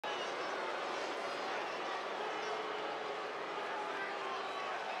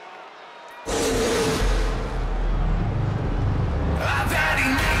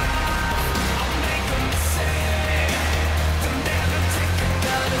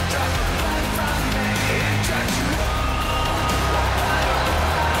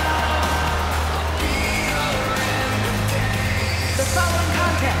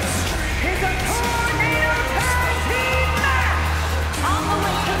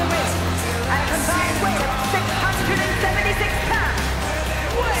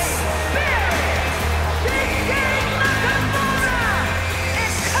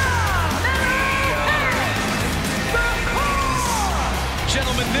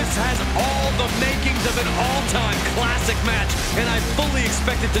This has all the makings of an all-time classic match, and I fully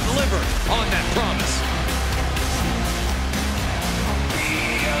expect it to deliver on that promise.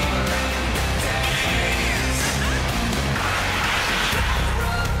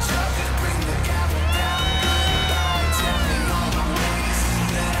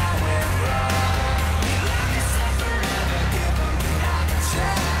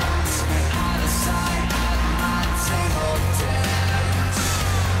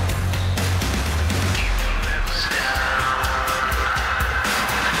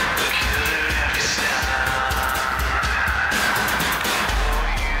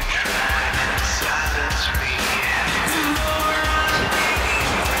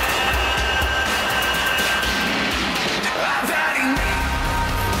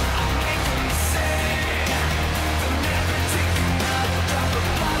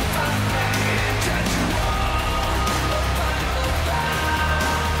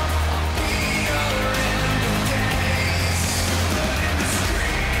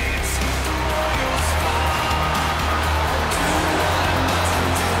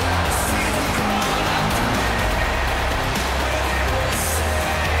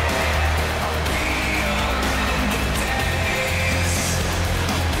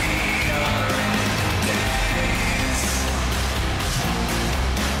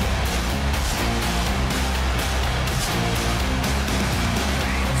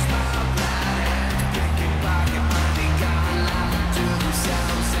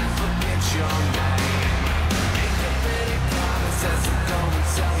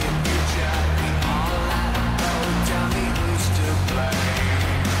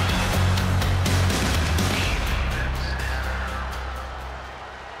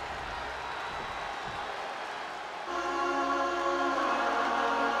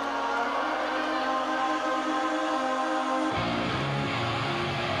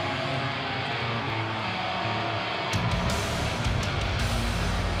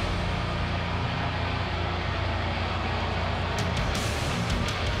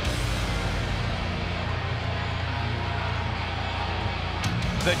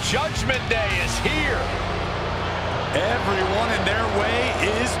 The Judgment Day is here. Everyone in their way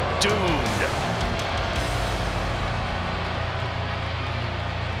is doomed.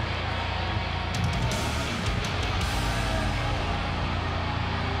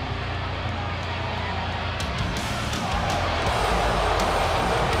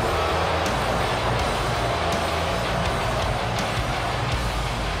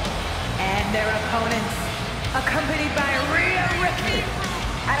 And their opponents, accompanied by Rhea Ripley,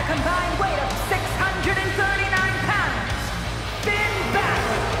 at a combined weight of 639 pounds, Finn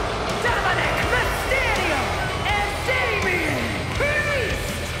Balor, Dominic Mysterio, and Damian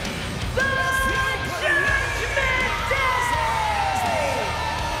Priest, the Judgment Day!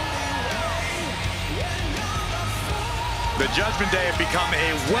 The Judgment Day have become a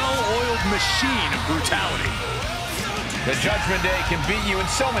well-oiled machine of brutality. The Judgment Day can beat you in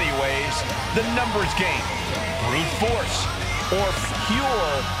so many ways. The numbers game, brute force, or pure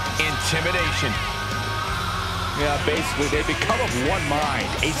intimidation. Yeah, basically, they become of one mind,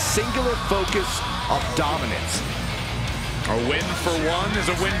 a singular focus of dominance. A win for one is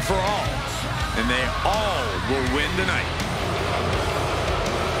a win for all, and they all will win tonight.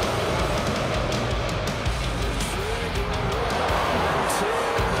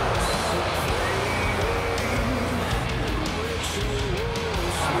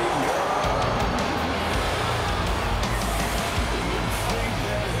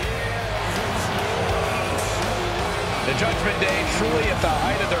 The Judgment Day truly at the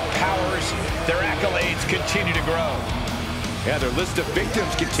height of their powers. Their accolades continue to grow. Yeah, their list of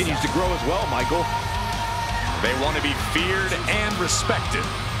victims continues to grow as well, Michael. They want to be feared and respected.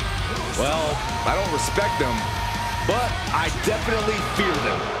 Well, I don't respect them, but I definitely fear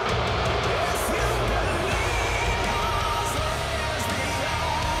them.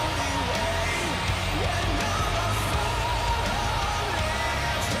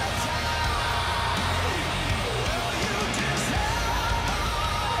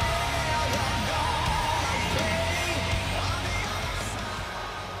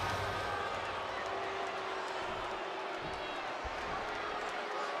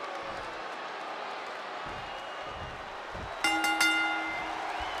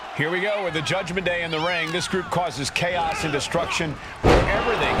 Here we go with the Judgment Day in the ring. This group causes chaos and destruction wherever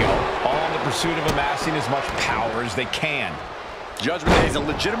they go, all in the pursuit of amassing as much power as they can. Judgment Day is a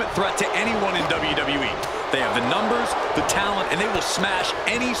legitimate threat to anyone in WWE. They have the numbers, the talent, and they will smash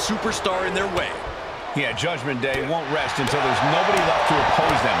any superstar in their way. Yeah, Judgment Day won't rest until there's nobody left to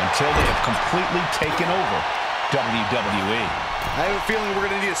oppose them, until they have completely taken over. WWE. I have a feeling we're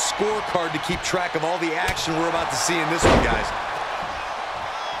going to need a scorecard to keep track of all the action we're about to see in this one, guys.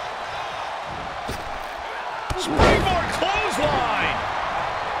 Springboard clothesline!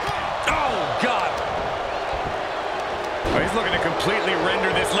 Oh, God. Oh, he's looking to completely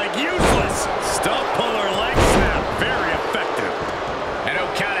render this leg useless. Stump puller leg snap. Very effective. And no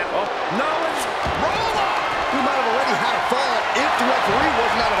count out. Oh, no, it's roll up. We might have already had a fall if the referee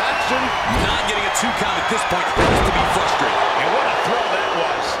wasn't out of action. Not getting a 2 count at this point has to be frustrating. And what a throw that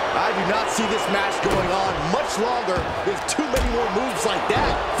was. I do not see this match going on much longer with too many more moves like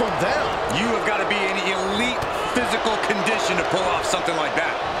that from them. You have got to be in elite physical condition to pull off something like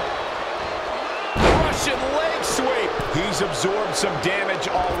that. Russian leg sweep. He's absorbed some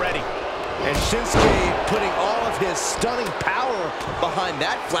damage already. And Shinsuke putting all of his stunning power behind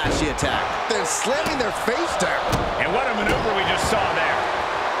that flashy attack. They're slamming their face down. And what a maneuver we just saw there.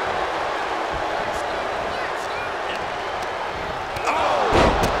 Oh!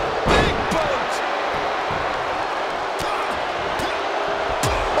 Big boot!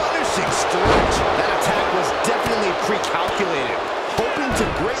 Punishing stretch. That attack was definitely pre-calculated, hoping to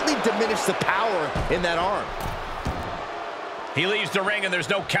greatly diminish the power in that arm. He leaves the ring, and there's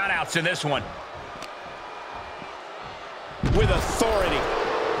no countouts in this one. With authority.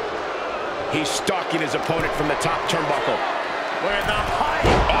 He's stalking his opponent from the top turnbuckle. Look at the height.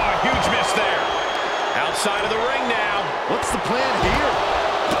 Oh, huge miss there. Outside of the ring now. What's the plan here?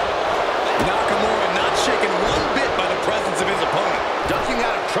 Nakamura not shaken one bit by the presence of his opponent. Ducking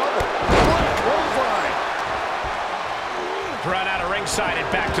out of trouble. What a clothesline. Thrown out of ringside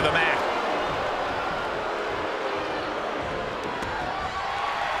and back to the mat.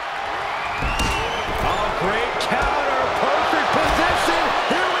 Great counter, perfect position.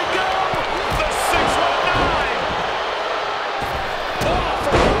 Here we go. The 619. Oh,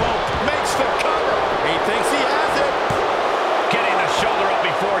 from the rope, makes the cover. He thinks he has it. Getting the shoulder up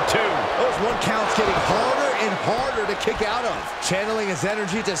before 2. Those 1 counts getting harder and harder to kick out of. Channeling his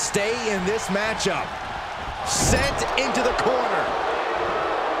energy to stay in this matchup. Sent into the corner.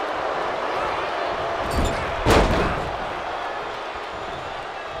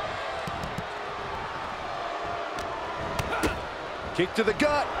 Kick to the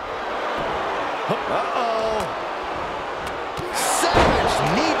gut. Uh-oh. Savage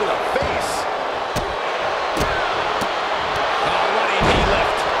knee to the face. Oh, running knee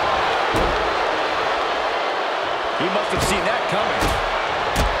lift. He must have seen that coming.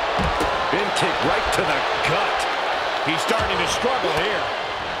 Big kick right to the gut. He's starting to struggle here.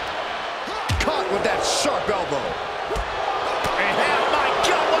 Caught with that sharp elbow. And oh my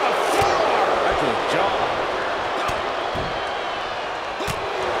God, what a forearm. Right to the jaw.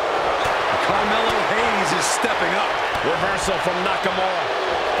 Carmelo Hayes is stepping up. Reversal from Nakamura.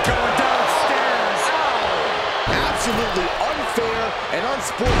 Going downstairs. Ow! Absolutely unfair and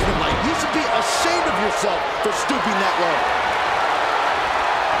unsportsmanlike. You should be ashamed of yourself for stooping that low.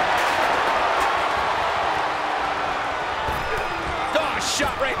 Oh,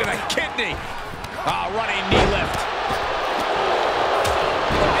 shot right to the kidney. Oh, running knee lift.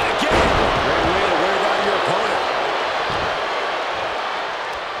 And again. Great way to wear down your opponent.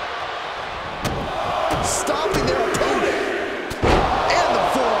 Stopping their opponent. And the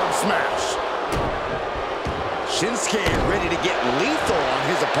forearm smash. Shinsuke ready to get lethal on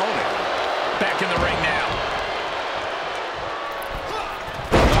his opponent. Back in the ring now.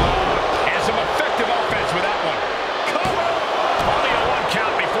 Oh, and some effective offense with that one. Cover! Only a 1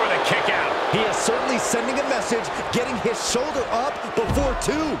 count before the kick out. He is certainly sending a message, getting his shoulder up before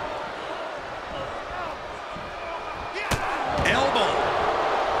 2. Elbow.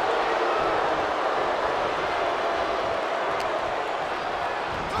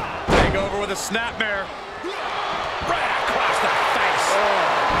 Take over with a snapmare. Right across the face.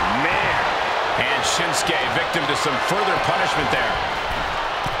 Oh, man. And Shinsuke victim to some further punishment there.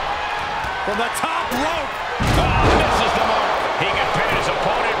 From the top rope. Oh, misses the mark. He can pin his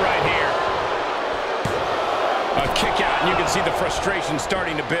opponent right here. A kick out, and you can see the frustration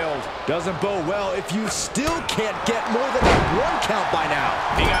starting to build. Doesn't bode well if you still can't get more than a 1 count by now.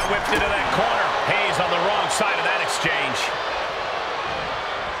 He got whipped into that corner. Hayes on the wrong side of that exchange.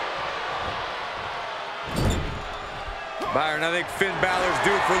 Byron, I think Finn Balor's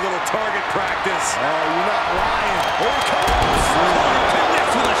due for a little target practice. Oh, you're not lying. Here it comes.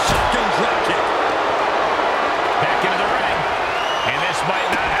 Connects with a shotgun drop kick. Back into the ring. And this might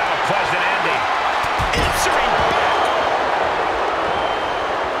not have a pleasant ending. Answering back.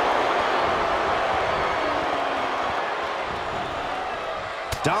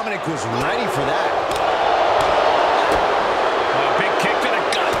 Dominic was ready for that. A big kick to the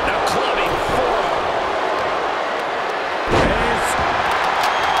gut. A clubbing forearm.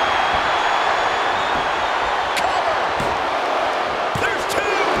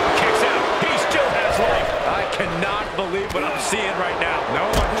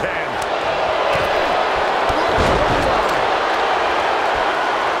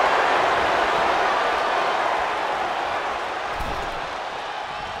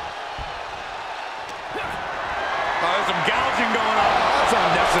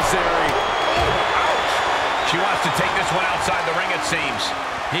 seems.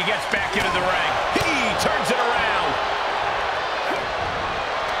 He gets back into the ring. He turns it around.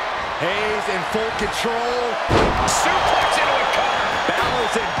 Hayes in full control. Suplex into a cover.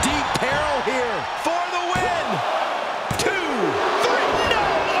 Balor's in deep peril here. For the win. 2, 3, no,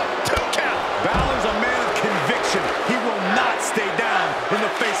 a 2 count. Balor's a man of conviction. He will not stay down in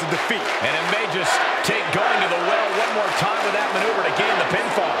the face of defeat. And it may just take going to the well one more time with that maneuver to gain the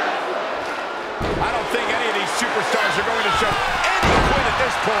pinfall. I don't think any of these superstars are going to show any quit at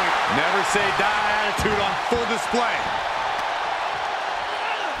this point. Never say die attitude on full display.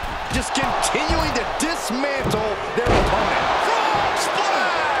 Just continuing to dismantle their opponent. Frog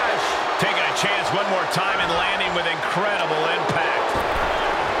splash! Taking a chance one more time and landing with incredible impact.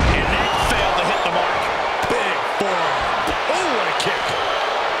 And that failed to hit the mark. Big forearm. Oh, what a kick.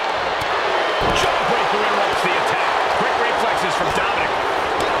 Jawbreaker interrupts the attack. Quick reflexes from Dominic.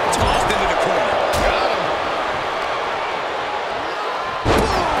 Tossed into the corner. Got him.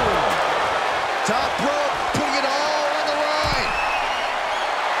 Boom! Top rope, putting it all on the line.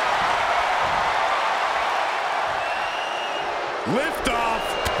 Lift off.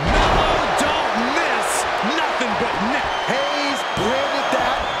 No, don't miss. Nothing but net. Hayes landed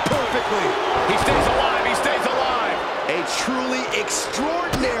that perfectly. He stays alive. He stays alive. A truly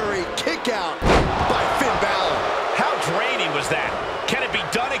extraordinary kick out by Finn Balor. How draining was that? Can it be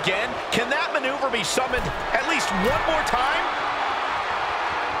done again? Can that maneuver be summoned at least one more time?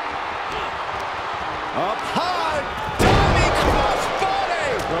 Up high, diving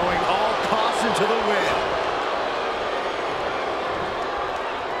crossbody. Throwing all caution to the wind.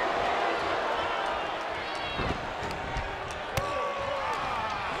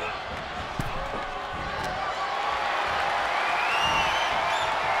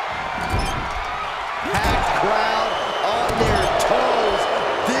 Packed crowd on their toes.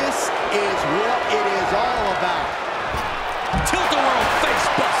 This is what it is all about. Tilt-a-whirl face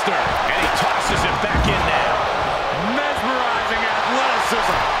buster. And he tosses it back in now. Mesmerizing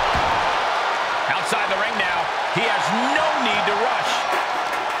athleticism. Outside the ring now. He has no need to rush.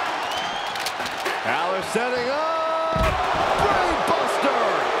 Balor setting up. Brain buster.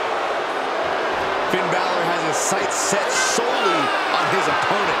 Finn Balor has his sights set solely on his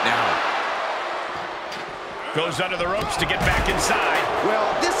opponent now. Goes under the ropes to get back inside. Well,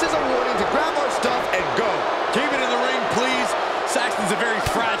 this is a warning to grab our stuff and go. Keep it in the ring, please. Saxton's a very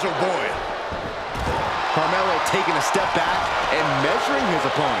fragile boy. Carmelo taking a step back and measuring his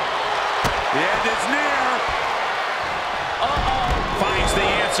opponent. The end is near. Finds the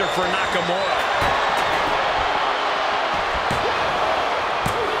answer for Nakamura.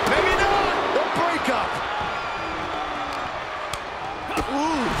 Maybe not. The breakup.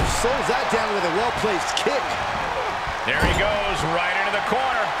 Ooh, slows that down with a well-placed kick. There he goes, right into the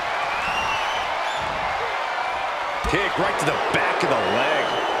corner. Kick right to the back of the leg.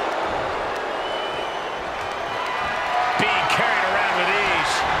 Being carried around with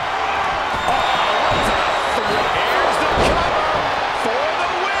ease. Here's the cover For the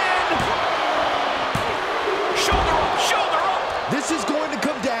win! Shoulder up, shoulder up! This is going to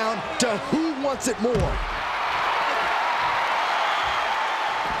come down to who wants it more.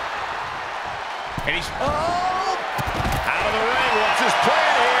 And he's Oh! out of the ring. What's his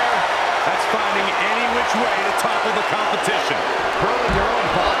plan here? That's finding any which way to topple the competition. Hurling your own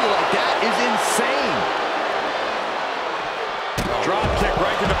body like that is insane. Drop kick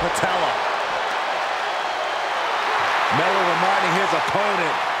right to the patella. Melo reminding his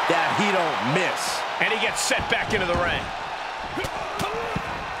opponent that he don't miss. And he gets set back into the ring.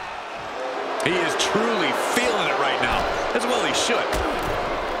 He is truly feeling it right now. As well he should.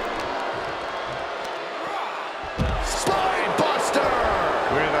 Spine buster!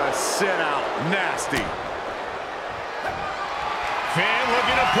 With a sit out. Nasty. Finn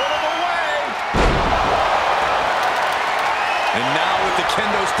looking to put him away. And now with the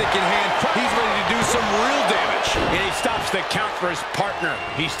kendo stick in hand, he's ready to do some real damage. And he stops the count for his partner.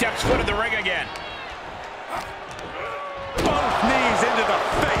 He steps foot in the ring again. Both knees into the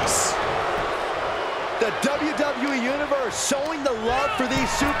face. The WWE Universe showing the love for these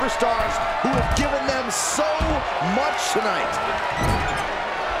superstars who have given them so much tonight.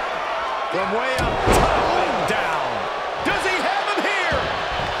 From way up top and down. Does he have him here?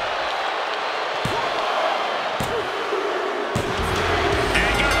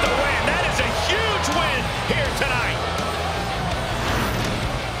 And got the win. That is a huge win here tonight.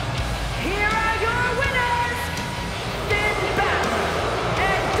 Here are your winners, Finn Balor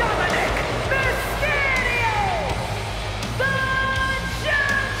and Dominic Mysterio, the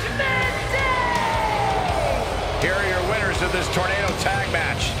Judgment Day! Here are your winners of this tornado tag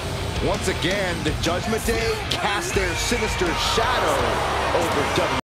match. Once again, the Judgment Day cast their sinister shadow over WWE.